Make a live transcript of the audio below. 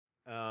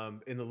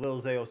In the Lil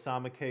Zay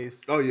Osama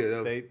case, Oh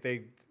yeah,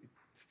 they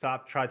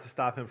tried to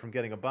stop him from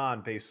getting a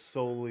bond based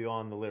solely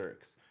on the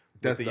lyrics.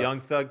 That's With the Young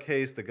Thug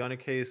case, the Gunna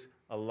case,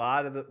 a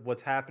lot of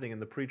what's happening in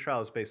the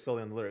pre-trial is based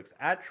solely on the lyrics.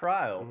 At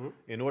trial,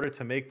 in order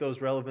to make those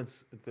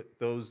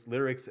those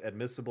lyrics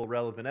admissible,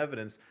 relevant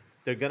evidence,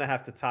 they're going to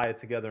have to tie it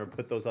together and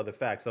put those other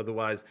facts.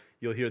 Otherwise,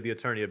 you'll hear the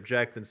attorney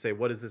object and say,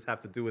 what does this have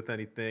to do with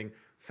anything?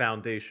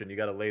 Foundation. You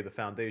got to lay the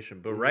foundation.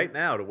 But right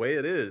now, the way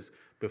it is,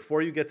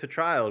 before you get to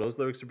trial, those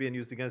lyrics are being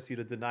used against you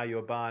to deny you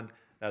a bond.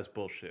 That's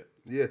bullshit.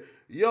 yeah.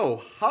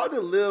 Yo, how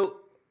does Zil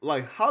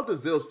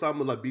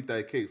Osama beat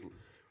that case?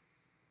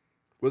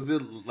 Was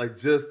it like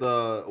just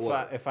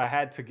what? If I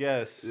had to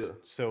guess,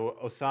 so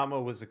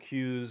Osama was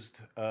accused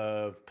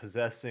of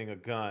possessing a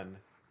gun,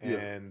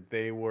 and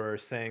they were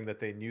saying that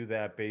they knew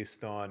that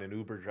based on an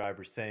Uber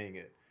driver saying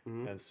it.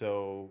 And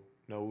so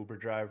no Uber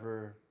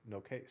driver, no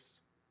case.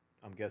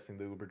 I'm guessing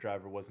the Uber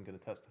driver wasn't going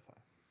to testify.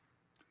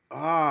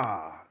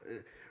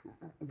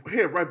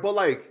 Here, right, but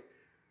like,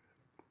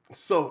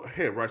 so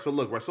here, right, so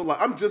look, right, so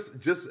like, I'm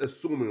just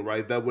assuming,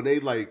 right, that when they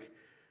went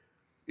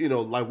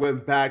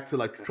back to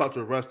try to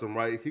arrest him,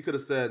 right, he could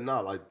have said,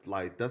 nah,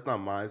 like that's not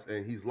mine,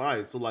 and he's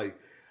lying. So like,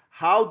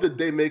 how did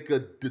they make a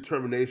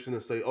determination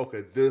and say,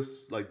 okay,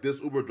 this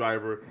Uber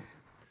driver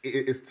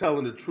is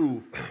telling the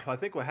truth? I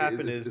think what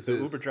happened is the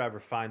Uber driver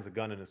finds a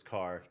gun in his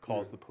car,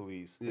 calls the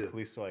police. The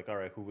police are like, all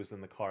right, who was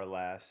in the car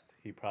last?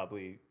 He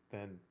probably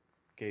then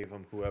gave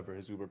him whoever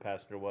his Uber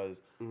passenger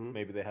was.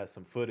 Maybe they had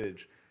some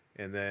footage.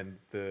 And then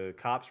the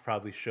cops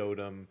probably showed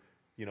him,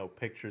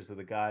 pictures of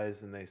the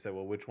guys. And they said,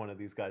 well, which one of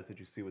these guys did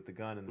you see with the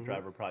gun? And the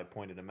driver probably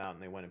pointed him out,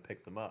 and they went and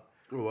picked him up.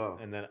 Oh, wow.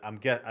 And then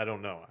I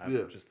don't know.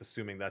 I'm just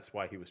assuming that's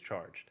why he was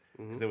charged.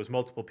 Because there was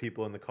multiple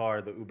people in the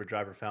car. The Uber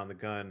driver found the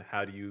gun.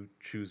 How do you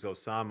choose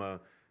Osama?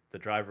 The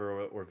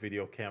driver or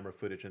video camera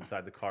footage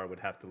inside the car would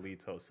have to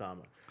lead to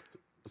Osama.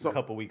 So a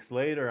couple weeks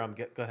later,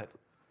 go ahead.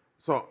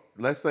 So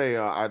let's say,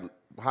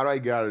 how do I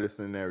get out of this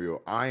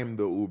scenario? I am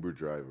the Uber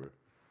driver.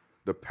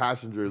 The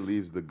passenger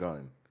leaves the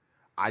gun.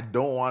 I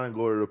don't want to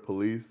go to the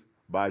police,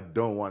 but I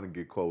don't want to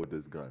get caught with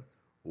this gun.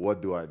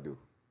 What do I do?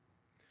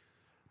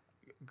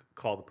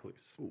 Call the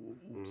police.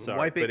 Sorry,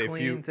 Wipe it but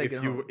clean, take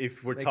it home.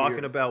 if we're Make it talking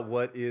yours. about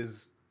what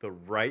is the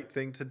right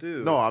thing to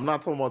do, No, I'm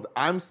not talking about.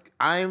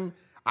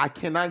 I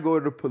cannot go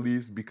to the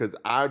police because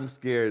I'm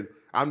scared.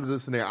 I'm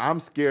just saying I'm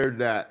scared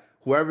that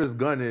whoever's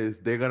gun is,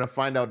 they're gonna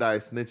find out that I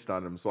snitched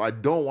on them. So I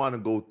don't want to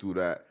go through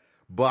that.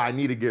 But I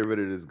need to get rid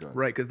of this gun.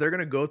 Right, because they're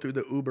going to go through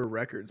the Uber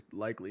records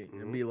likely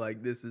and be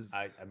like, this is...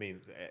 I mean,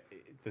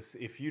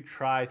 if you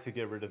try to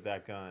get rid of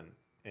that gun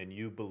and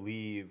you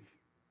believe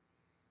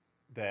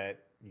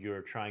that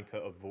you're trying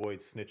to avoid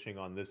snitching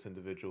on this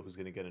individual who's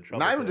going to get in trouble.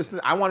 Not even just,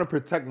 I want to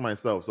protect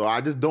myself. So I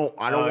just don't,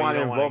 I don't want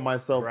to involve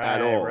myself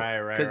at all.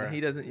 Right. Because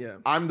he doesn't,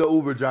 I'm the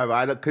Uber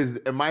driver. Because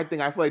in my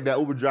thing, I feel like that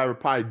Uber driver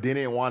probably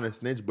didn't want to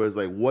snitch, but it's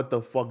like, what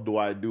the fuck do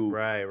I do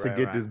to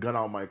get this gun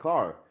out of my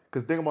car?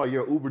 Because think about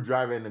your Uber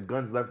driver and the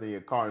gun's left in your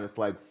car, and it's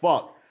like,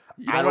 fuck.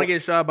 You don't want to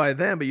get shot by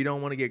them, but you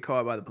don't want to get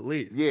caught by the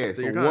police. Yeah,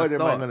 so what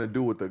am I going to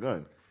do with the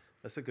gun?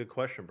 That's a good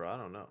question, bro. I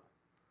don't know.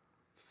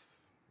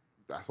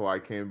 That's why I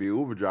can't be an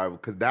Uber driver,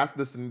 because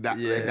that's in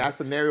that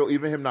scenario,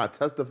 even him not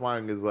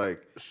testifying is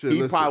like,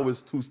 probably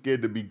was too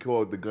scared to be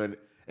caught with the gun,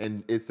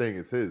 and it's saying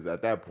it's his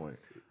at that point.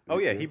 Oh,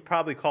 yeah, he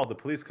probably called the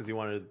police because he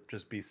wanted to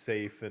just be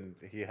safe and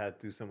he had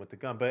to do something with the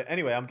gun. But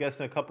anyway, I'm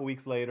guessing a couple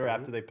weeks later,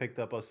 after they picked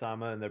up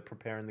Osama and they're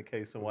preparing the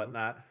case and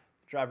whatnot,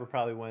 the driver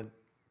probably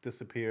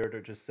disappeared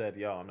or just said,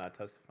 yo, I'm not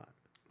testifying.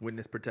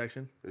 Witness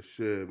protection?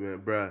 Shit, man,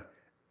 bruh.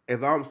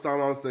 If I'm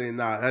saying,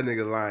 nah, that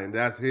nigga lying,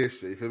 that's his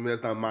shit. You feel me?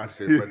 That's not my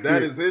shit. But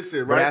that is his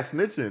shit, right? But that's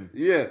snitching.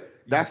 Yeah.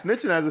 That's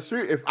snitching as a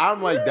street. If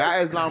I'm like,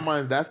 that is not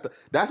mine, that's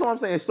what I'm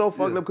saying. It's so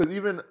fucked up because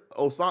even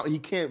Osama, he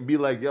can't be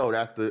like, yo,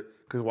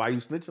 because why are you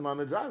snitching on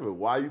the driver?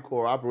 Why are you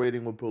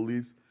cooperating with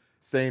police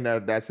saying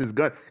that that's his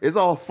gun? It's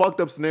all fucked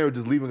up scenario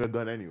just leaving a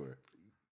gun anywhere.